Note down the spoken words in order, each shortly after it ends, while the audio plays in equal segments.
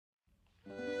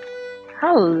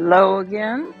Hello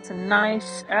again. It's a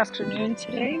nice afternoon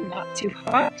today, not too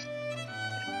hot.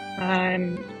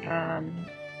 I'm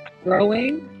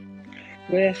rowing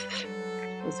with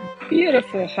this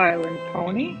beautiful Highland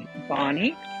pony,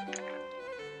 Bonnie,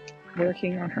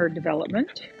 working on her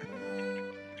development.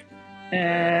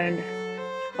 And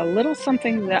a little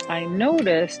something that I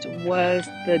noticed was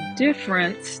the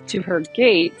difference to her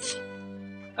gait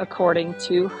according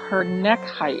to her neck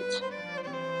height.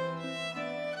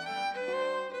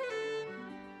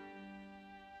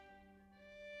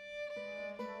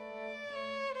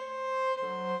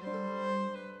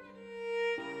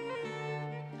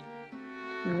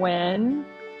 When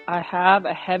I have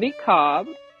a heavy cob,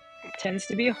 it tends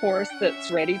to be a horse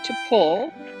that's ready to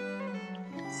pull,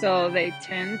 so they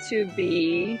tend to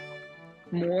be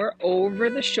more over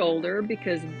the shoulder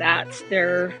because that's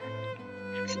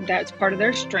part of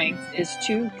their strength, is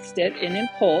to sit in and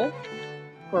pull.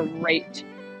 Great.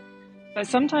 But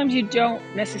sometimes you don't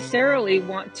necessarily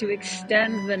want to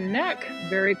extend the neck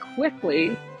very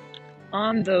quickly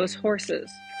on those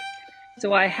horses.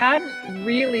 So I hadn't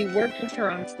really worked with her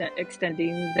on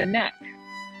extending the neck.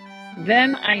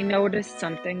 Then I noticed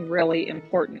something really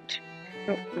important.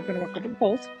 So we're going to work over the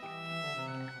poles.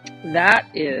 That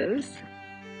is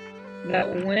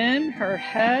that when her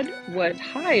head was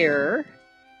higher,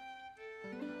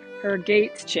 her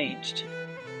gaits changed.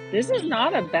 This is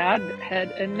not a bad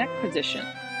head and neck position.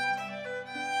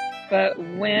 But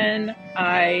when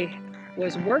I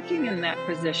was working in that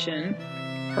position,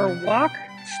 her walk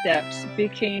steps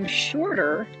became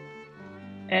shorter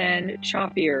and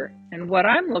choppier. And what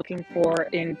I'm looking for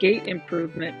in gait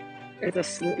improvement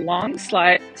is a long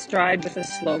stride with a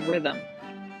slow rhythm.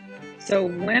 So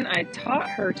when I taught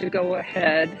her to go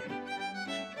ahead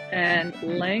and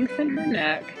lengthen her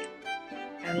neck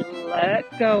and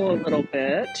let go a little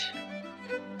bit,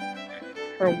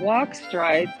 her walk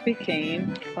strides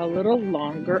became a little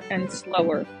longer and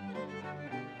slower.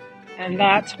 And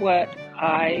that's what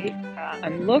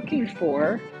I'm looking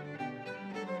for.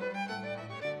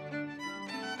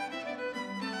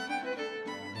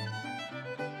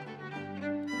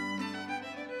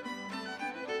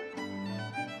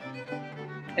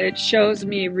 It shows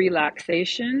me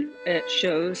relaxation. It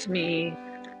shows me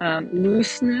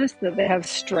looseness, that they have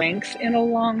strength in a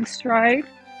long stride.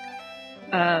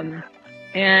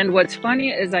 And what's funny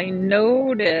is I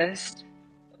noticed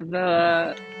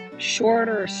the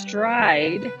shorter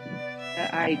stride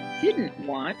that I didn't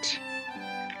want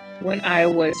when I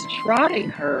was trotting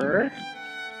her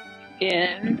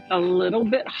in a little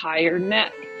bit higher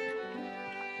neck.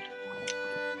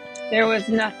 There was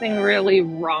nothing really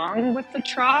wrong with the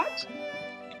trot.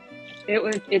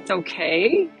 It's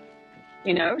okay.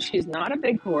 You know, she's not a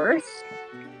big horse.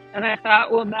 And I thought,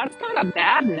 well, that's not a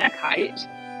bad neck height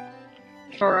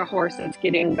for a horse that's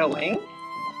getting going.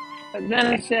 But then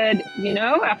I said, you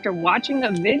know, after watching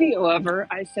a video of her,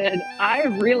 I said, I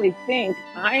really think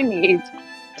I need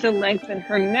to lengthen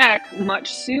her neck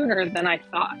much sooner than I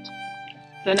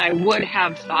would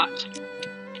have thought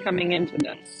coming into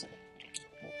this.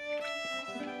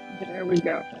 There we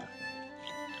go.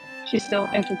 She still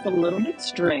thinks it's a little bit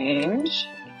strange.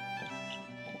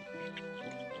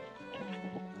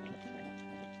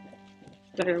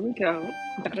 There we go.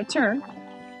 Got a turn.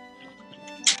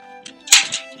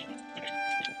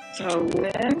 So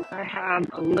when I have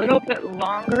a little bit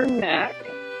longer neck,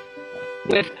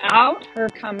 without her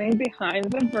coming behind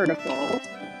the vertical,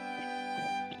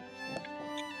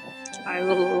 I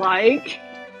like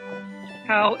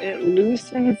how it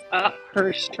loosens up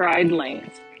her stride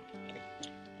length.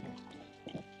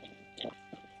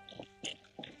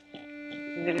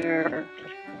 There.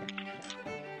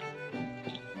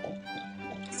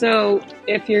 So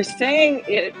if you're saying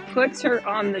it puts her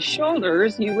on the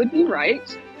shoulders, you would be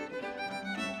right.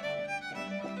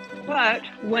 But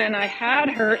when I had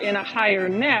her in a higher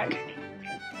neck,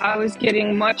 I was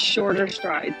getting much shorter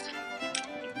strides.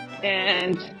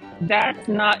 And that's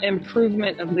not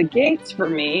improvement of the gaits for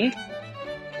me.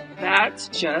 That's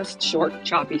just short,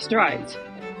 choppy strides.